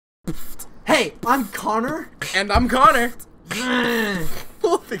Hey, I'm Connor. And I'm Connor.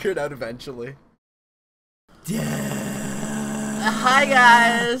 We'll figure it out eventually. Hi,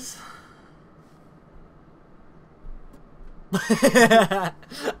 guys. I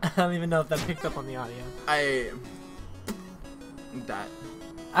don't even know if that picked up on the audio. I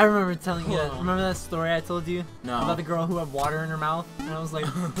remember telling you that. Remember that story I told you? No. About the girl who had water in her mouth? And I was like,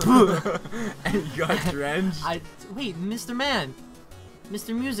 and you got drenched? Wait, Mr. Man.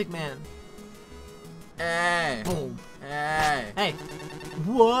 Mr. Music Man. Hey. Boom. Hey. Hey.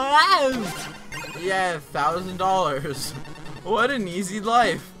 Whoa! Yeah, $1,000. What an easy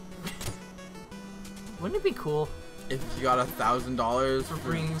life. Wouldn't it be cool if you got $1,000 for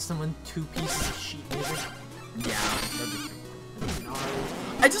bringing someone 2 pieces of sheet music? Yeah, that'd be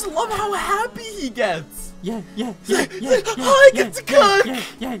I just love how happy he gets. Yeah. Oh, I get to cook.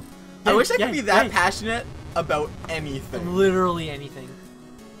 Yeah. I wish I could be that passionate about anything. Literally anything.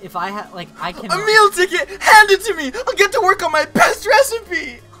 If I had, like, I can. A meal ticket! Hand it to me! I'll get to work on my best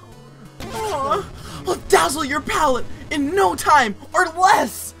recipe! Aww. I'll dazzle your palate in no time or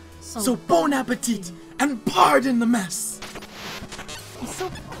less! So bon appetit and pardon the mess! He's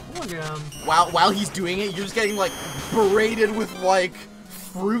so cool, look at him. While he's doing it, you're just getting, like, berated with, like,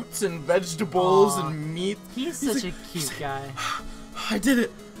 fruits and vegetables and meat. He's such a cute guy. I did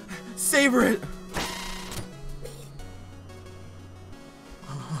it! Savor it!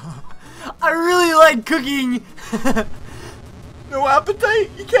 I really like cooking! No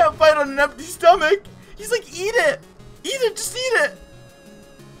appetite? You can't fight on an empty stomach! He's like, eat it! Eat it, just eat it!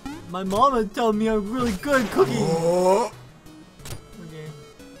 My mama told me I'm really good at cooking. Oh.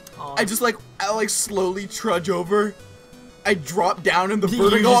 Okay. I slowly trudge over. I drop down in the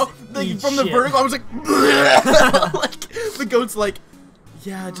vertical. From the vertical, I was like, like the goat's like,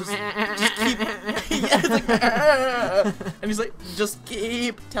 yeah, just keep. Yeah, like, and he's like, just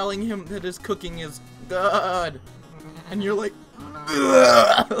keep telling him that his cooking is good. And you're like,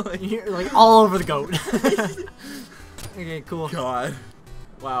 you're like all over the goat. Okay, cool. God.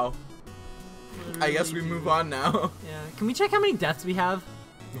 Wow. I guess we move on now. Yeah. Can we check how many deaths we have?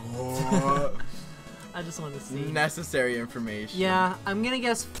 Oh. I just want to see. Necessary information. Yeah, I'm gonna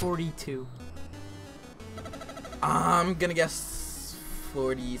guess 42. I'm gonna guess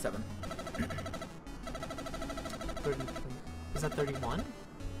 47. 30, is that 31?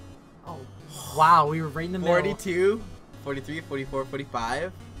 Oh. Wow, we were right in the middle. 42, 43, 44,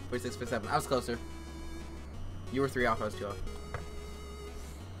 45, 46, 47. I was closer. You were 3 off, I was 2 off.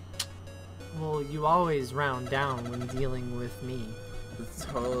 Well, you always round down when dealing with me.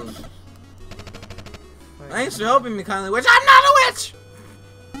 Totally. Thanks for helping me, kindly witch. I'm not a witch!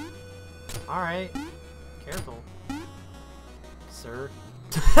 Alright. Careful. Sir.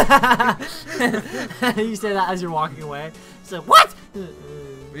 You say that as you're walking away. It's like, what?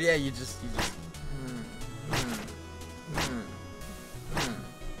 But yeah, you just.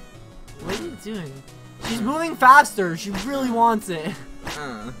 What are you doing? She's moving faster. She really wants it.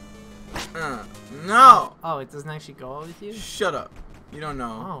 No! Oh, it doesn't actually go with you? Shut up. You don't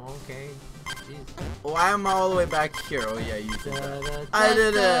know. Oh, okay. Jeez. Why am I all the way back here? Oh, yeah, you did that. I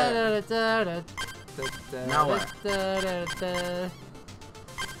did it! Now what?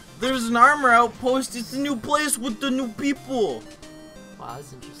 There's an armor outpost. It's a new place with the new people. Wow,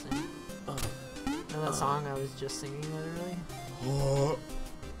 that's interesting. Know that song I was just singing literally?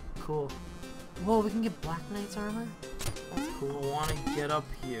 Cool. Whoa, we can get Black Knight's armor? That's cool. I want to get up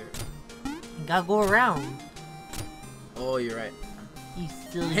here. You gotta go around. Oh, you're right. You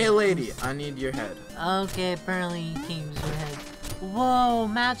silly. Hey, lady, I need your head. Okay, apparently you came to your head. Whoa,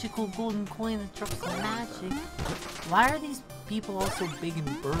 magical golden coin that drops some magic. Why are these people all so big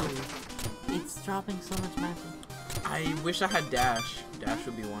and burly? It's dropping so much magic. I wish I had dash. Dash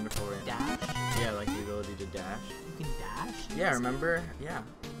would be wonderful right now. Dash? Yeah, like the ability to dash. You can dash? Yeah, remember? Yeah.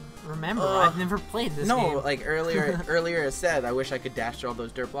 Remember, I've never played this game. No, like earlier it said I wish I could dash through all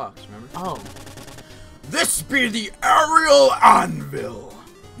those dirt blocks, remember? Oh. This be the aerial anvil.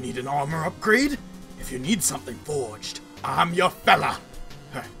 Need an armor upgrade? If you need something forged, I'm your fella.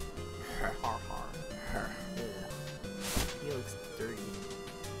 He looks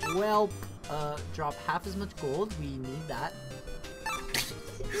dirty. Well, drop half as much gold. We need that.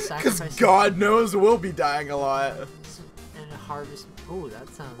 Because God knows we'll be dying a lot. And harvest. Oh, that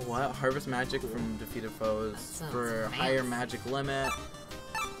sounds. What? Harvest magic from defeated foes for higher magic limit.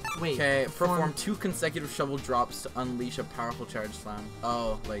 Wait. Okay, perform 2 consecutive shovel drops to unleash a powerful charge slam.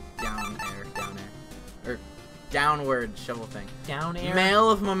 Oh, like down air. Or downward shovel thing. Down air? Mail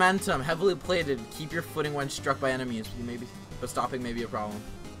of momentum, heavily plated. Keep your footing when struck by enemies. But stopping may be a problem.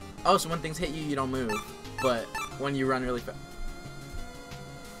 Oh, so when things hit you, you don't move. But when you run really fast.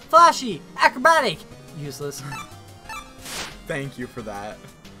 Flashy, acrobatic, useless. Thank you for that.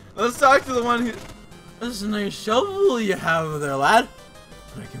 Let's talk to the one who... This is a nice shovel you have over there, lad.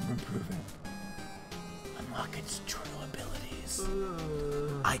 But I can improve it. Unlock its true abilities.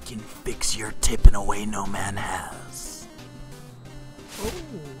 I can fix your tip in a way no man has. Oh.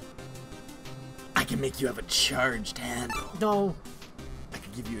 I can make you have a charged handle. No. I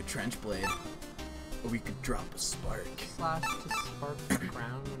could give you a trench blade. Or we could drop a spark. Slash to spark the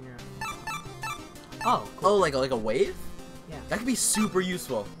ground when you're... Oh, cool. Oh, like a wave? Yeah. That could be super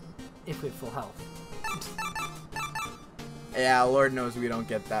useful. If we have full health. Yeah, Lord knows we don't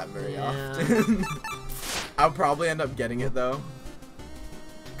get that very often. I'll probably end up getting it though.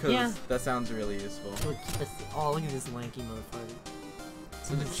 Cause that sounds really useful. Look, look at this lanky motherfucker.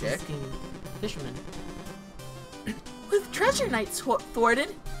 So the chick? Fisherman. With treasure nights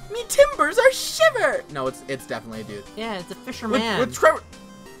thwarted, me timbers are shivered. No, it's definitely a dude. Yeah, it's a fisherman. With Trevor.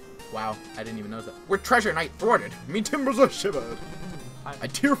 Wow, I didn't even know that. With treasure night thwarted, me timbers are shivered. I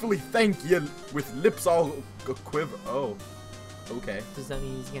tearfully thank ye with lips all a-quiver. Oh, okay. Does that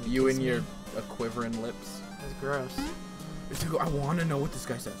mean he's gonna you kiss and me? your quivering lips? That's gross. I want to know what this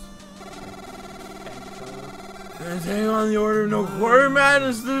guy says. Hang on the order of no quarter, man.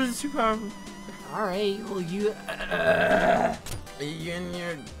 It's too powerful. All right, well you. You and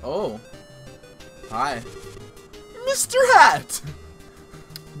your. Oh. Hi. Mr. Hat.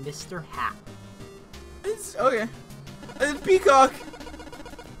 Mr. Hat. It's okay. It's Peacock.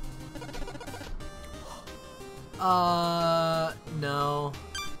 No.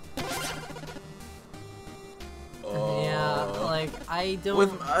 Oh. Yeah, like, I don't...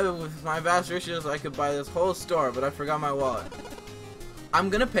 With my vast riches, I could buy this whole store, but I forgot my wallet. I'm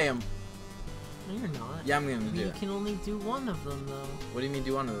gonna pay him. No, you're not. Yeah, I'm gonna do You it. can only do one of them, though. What do you mean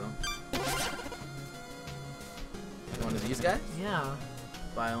do one of them? One of these guys? Yeah.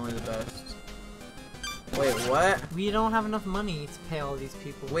 Buy only the best. Wait, what? We don't have enough money to pay all these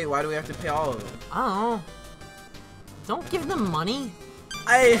people. Wait, why do we have to pay all of them? I don't know. Don't give them money.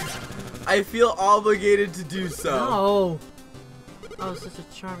 I feel obligated to do so. No. Oh, such a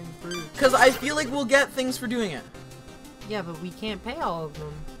charming brute. Because I feel like we'll get things for doing it. Yeah, but we can't pay all of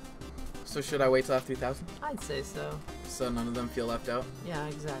them. So should I wait till I have 3,000? I'd say so. So none of them feel left out? Yeah,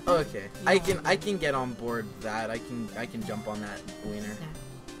 exactly. Okay. Yeah. I can get on board that. I can jump on that wiener.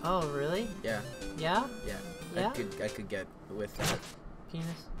 Oh, really? Yeah. Yeah? Yeah. Yeah? I could get with that. Penis?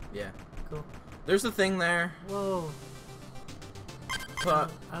 Yeah. Cool. There's a thing there. Whoa.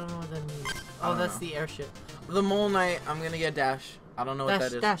 But I don't know what that means. Oh, that's the airship. the Mole Knight, I'm gonna get dash. I don't know what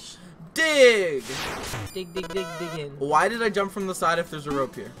that is. Dash. Dig! Dig, dig, dig, dig in. Why did I jump from the side if there's a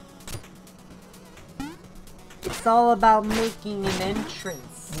rope here? It's all about making an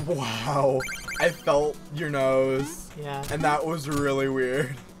entrance. Wow. I felt your nose. Yeah. And that was really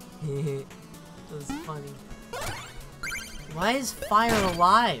weird. It was funny. Why is fire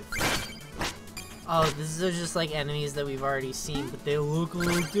alive? Oh, these are just like enemies that we've already seen, but they look a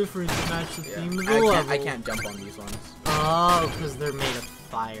little different to match the theme of the level. I can't jump on these ones. Oh, because they're made of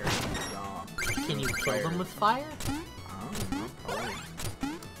fire. Yeah. Can you kill them with fire? I don't know, probably.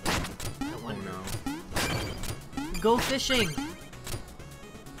 Oh no. Go fishing!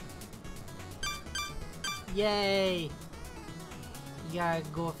 Yay! You gotta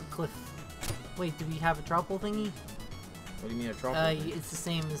go off a cliff. Wait, do we have a drop hole thingy? What do you mean a truffle? It's the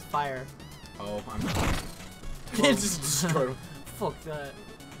same as fire. Oh, I'm it just destroyed him. Fuck that.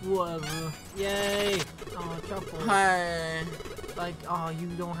 Whatever. Yay! Oh, truffle. Hi. Like, oh, you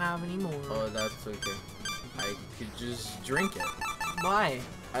don't have any more. Oh, that's okay. I could just drink it. Why?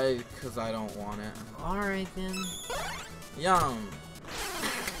 Cause I don't want it. Alright then. Yum.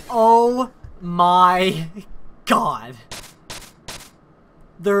 Oh my god.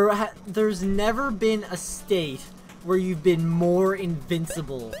 There's never been a state where you've been more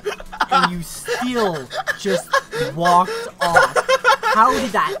invincible and you still just walked off. How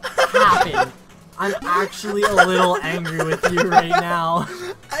did that happen? I'm actually a little angry with you right now.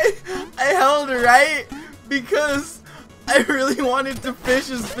 I held right because I really wanted to fish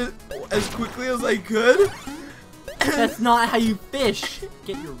as quickly as I could. That's not how you fish.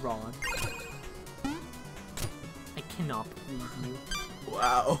 Get your rod. I cannot believe you.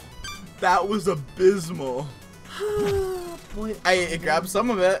 Wow, that was abysmal. Boy, I grabbed some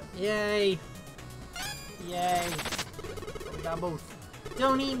of it. Yay. Yay. We got both.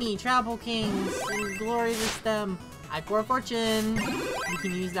 Don't eat me, Travel Kings, and glory to them. I pour fortune. We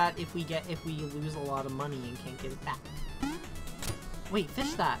can use that if we lose a lot of money and can't get it back. Wait,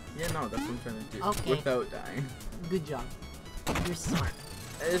 fish that. Yeah, no, that's what I'm trying to do. Okay. Without dying. Good job. You're smart.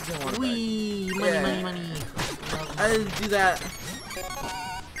 I just don't want to die. Wee, money, Yeah. money, money. I didn't do that.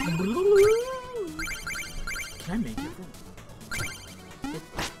 Can I make it?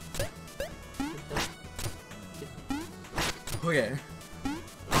 Okay.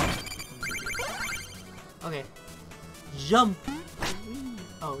 Okay. Jump.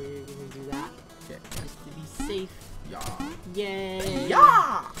 Oh, you're gonna do that. Okay. Just to be safe. Yeah. Yay.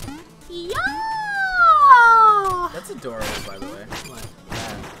 Yeah. Yeah. That's adorable, by the way. What?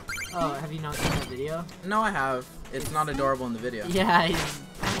 Oh, have you not seen that video? No, I have. It's not adorable in the video. Yeah, he's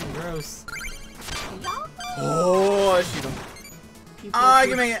kind of gross. Oh, I shoot him. I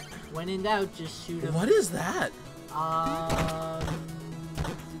can make it. When in doubt, just shoot him. What is that? That's a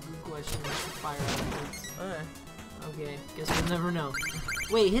good question. Fire outwards. Okay, guess we'll never know.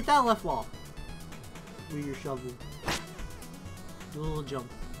 Wait, hit that left wall with your shovel. Do a little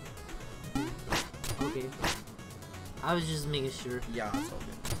jump. Okay. I was just making sure. Yeah, it's all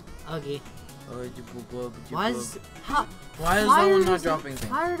good. Okay. Why is that one not dropping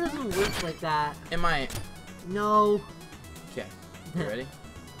things? Fire doesn't work like that. It might. No. Okay. You ready?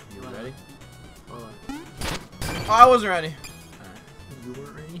 You ready? Hold on. Oh, I wasn't ready. You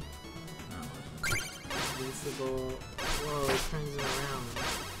weren't ready? No. Invincible. Whoa, it turns it around.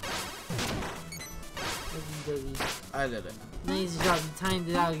 I did it. Nice job, you timed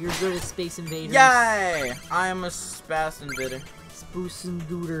it out. You're good at Space Invaders. Yay! I am a Space Invader. Spoos and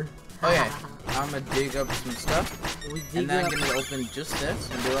Gooter. Okay, I'm gonna dig up some stuff. And then I'm gonna open just this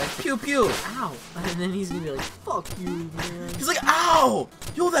and be like, pew pew! Ow! And then he's gonna be like, fuck you, man. He's like, ow!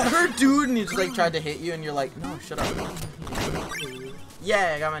 Yo, that hurt, dude! And he just like tried to hit you and you're like, no, shut up.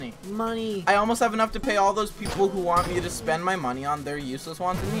 Yeah, I got money. Money! I almost have enough to pay all those people who want me to spend my money on their useless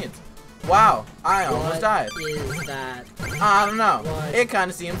wants and needs. Wow, I almost died. What is that? I don't know. What? It kind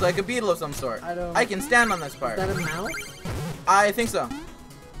of seems like a beetle of some sort. I can stand on this part. Is that a mouse? I think so.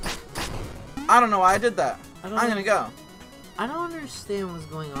 I don't know why I did that. I'm gonna go. I don't understand what's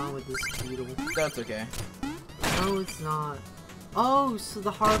going on with this beetle. That's okay. No, it's not. Oh, so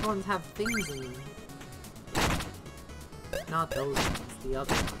the hard ones have things in them. Not those ones, the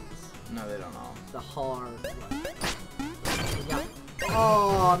other ones. No, they don't all. The hard ones. Yeah.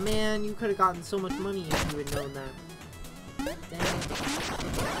 Oh man, you could have gotten so much money if you had known that. Damn.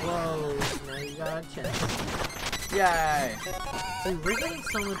 Whoa, now you got a chest. Yay! Dude, we're getting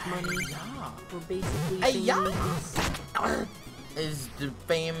so much money. Yeah. We're basically famous. Is the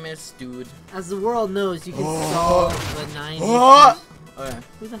famous dude. As the world knows, you can solve the 90s. Okay.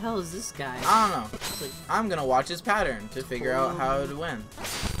 Who the hell is this guy? I don't know. Like, I'm gonna watch his pattern to figure out how to win.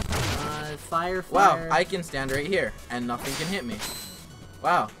 Fire. Wow, I can stand right here and nothing can hit me.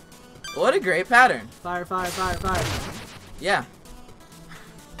 Wow. What a great pattern. Fire. Yeah.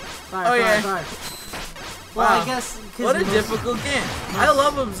 Fire. Well, wow. I guess. What a difficult game. I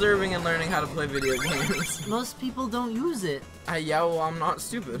love observing and learning how to play video games. Most people don't use it. Yeah, well, I'm not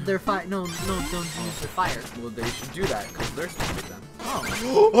stupid. They're fire. No, don't use the fire. Well, they should do that because they're stupid then.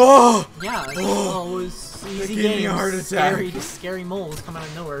 Oh. Yeah. Oh, it was easy gave me a heart attack. Scary moles come out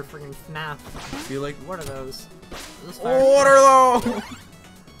of nowhere. Friggin' FNAF. I feel like. What are those? What are those?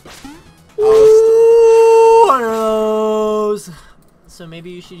 What are those? So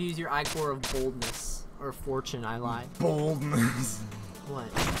maybe you should use your iCore of boldness. Or fortune, I lied. Boldness. What?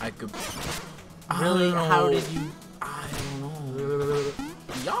 I could. Really? How did you? I don't know.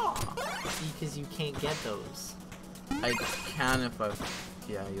 Yeah. Because you can't get those. I can if I.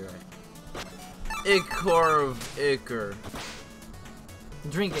 Yeah, you're right. Ichor of Ichor.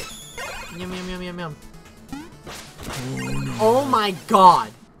 Drink it. Yum. Oh, no. Oh my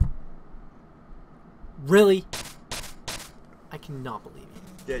god. Really? I cannot believe it.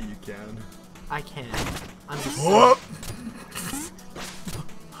 Yeah, you can. I can. I'm just so...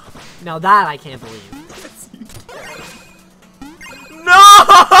 Now that I can't believe. Yes, you can.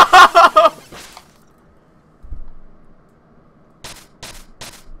 No!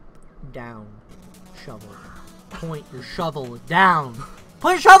 Down. Shovel. Point your shovel down.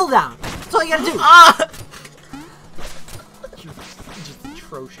 Put your shovel down. That's all you gotta do. You're just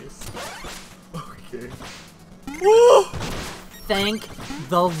atrocious. Okay. Thank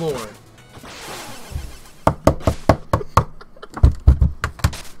the Lord.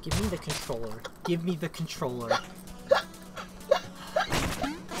 Give me the controller. Give me the controller.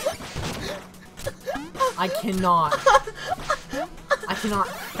 I cannot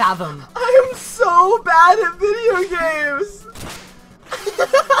fathom. I am so bad at video games.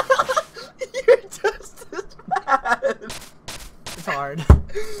 You're just as bad. It's hard.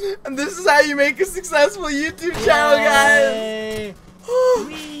 And this is how you make a successful YouTube channel, guys.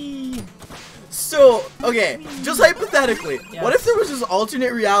 So, okay, just hypothetically, what if there was this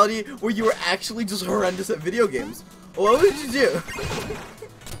alternate reality where you were actually just horrendous at video games? What would you do?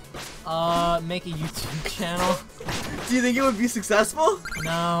 Make a YouTube channel. Do you think it would be successful?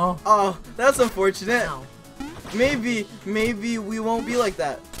 No. Oh, that's unfortunate. No. Maybe we won't be like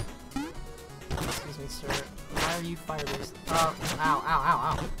that. Excuse me, sir. Why are you fire-based? Oh, ow, ow,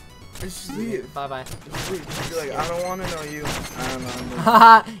 ow, ow. Just leave. Bye-bye. Just leave. Just be like, I don't want to know you. I don't know.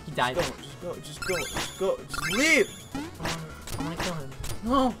 Haha, he died. Just go. Just go. Just go. Just leave. I wanna kill him.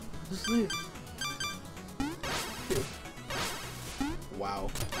 No. Just leave. Wow.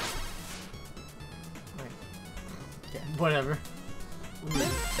 Right. Okay. Whatever.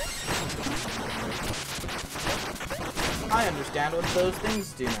 I understand what those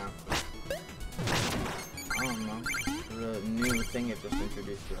things do now. I don't know. The new thing it just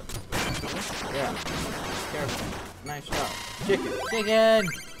introduced to us. Yeah. Careful. Nice shot. Chicken. Chicken!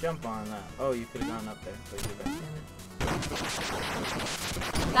 Jump on that. Oh, you could have gone up there. But you're back.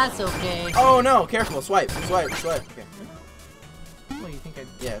 That's okay. Oh no! Careful. Swipe. Swipe. Swipe. Okay. What do you think I...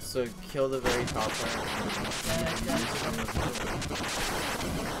 Yeah, so kill the very top part.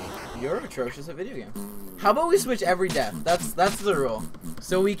 You're atrocious at video games. How about we switch every death? That's the rule.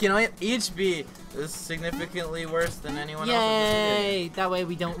 So we can each be significantly worse than anyone else. Yay! That way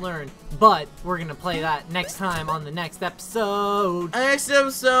we don't learn. But we're gonna play that next time on the next episode. Next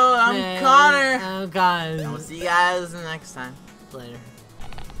episode, I'm Connor. Oh god. And we'll see you guys next time. Later.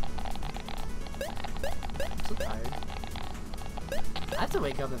 I'm so tired. I have to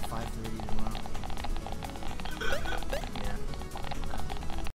wake up at 5:30 tomorrow. Yeah.